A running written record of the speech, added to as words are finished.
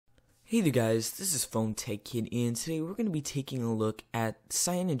Hey there guys, this is Phone Tech Kid, and today we're going to be taking a look at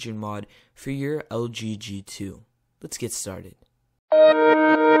CyanogenMod for your LG G2. Let's get started.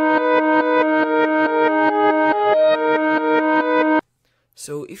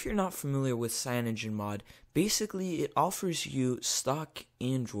 So if you're not familiar with CyanogenMod, basically it offers you stock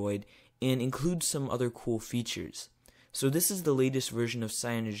Android and includes some other cool features. So this is the latest version of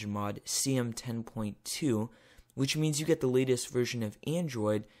CyanogenMod, CM10.2, which means you get the latest version of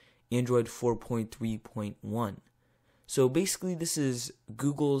Android 4.3.1. So basically this is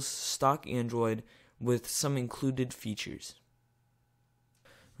Google's stock Android with some included features.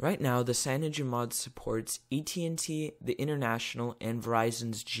 Right now the CyanogenMod supports AT&T, the International, and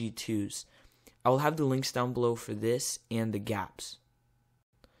Verizon's G2s. I will have the links down below for this and the gaps.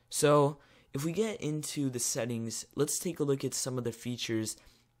 So if we get into the settings, let's take a look at some of the features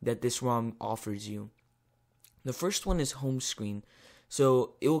that this ROM offers you. The first one is home screen.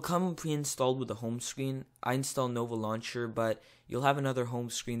 So it will come pre-installed with a home screen. I installed Nova Launcher, but you'll have another home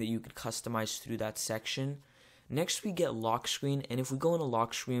screen that you could customize through that section. Next we get lock screen, and if we go into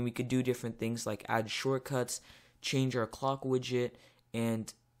lock screen, we could do different things like add shortcuts, change our clock widget,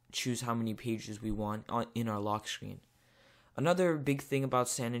 and choose how many pages we want in our lock screen. Another big thing about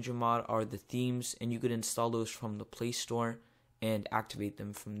CyanogenMod are the themes, and you could install those from the Play Store and activate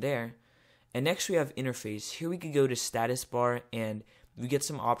them from there. And next we have interface. Here we could go to status bar and we get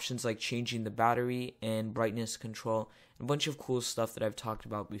some options like changing the battery and brightness control, and a bunch of cool stuff that I've talked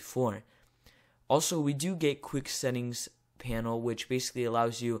about before. Also, we do get quick settings panel, which basically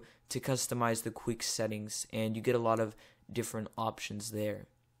allows you to customize the quick settings, and you get a lot of different options there.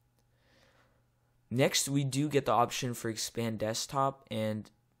 Next, we do get the option for expand desktop,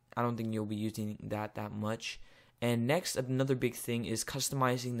 and I don't think you'll be using that much. And next, another big thing is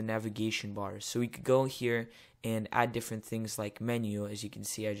customizing the navigation bar. So we could go here and add different things like menu. As you can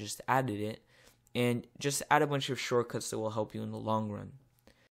see, I just added it. And just add a bunch of shortcuts that will help you in the long run.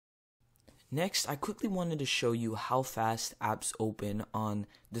 Next, I quickly wanted to show you how fast apps open on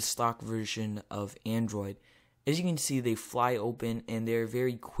the stock version of Android. As you can see, they fly open and they're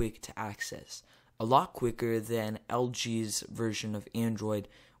very quick to access. A lot quicker than LG's version of Android,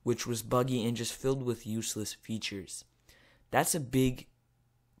 which was buggy and just filled with useless features. That's a big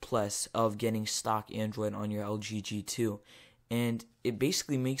plus of getting stock Android on your LG G2, and it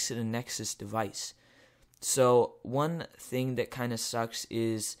basically makes it a Nexus device. So one thing that kind of sucks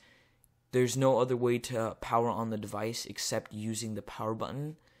is there's no other way to power on the device except using the power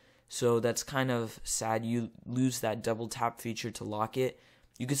button. So that's kind of sad. You lose that double tap feature to lock it.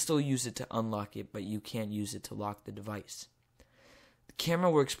 You can still use it to unlock it, but you can't use it to lock the device. The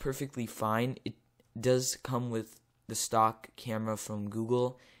camera works perfectly fine. It does come with the stock camera from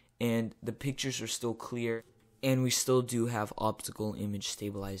Google, and the pictures are still clear, and we still do have optical image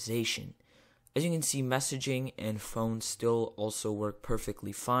stabilization. As you can see, messaging and phone still also work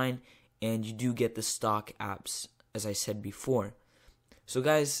perfectly fine, and you do get the stock apps, as I said before. So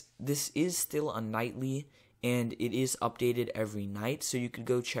guys, this is still a nightly, and it is updated every night, so you could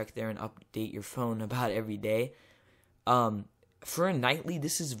go check there and update your phone about every day. For a nightly,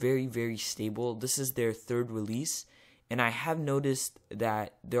 this is very, very stable. This is their third release, and I have noticed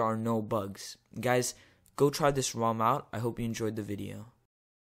that there are no bugs. Guys, go try this ROM out. I hope you enjoyed the video.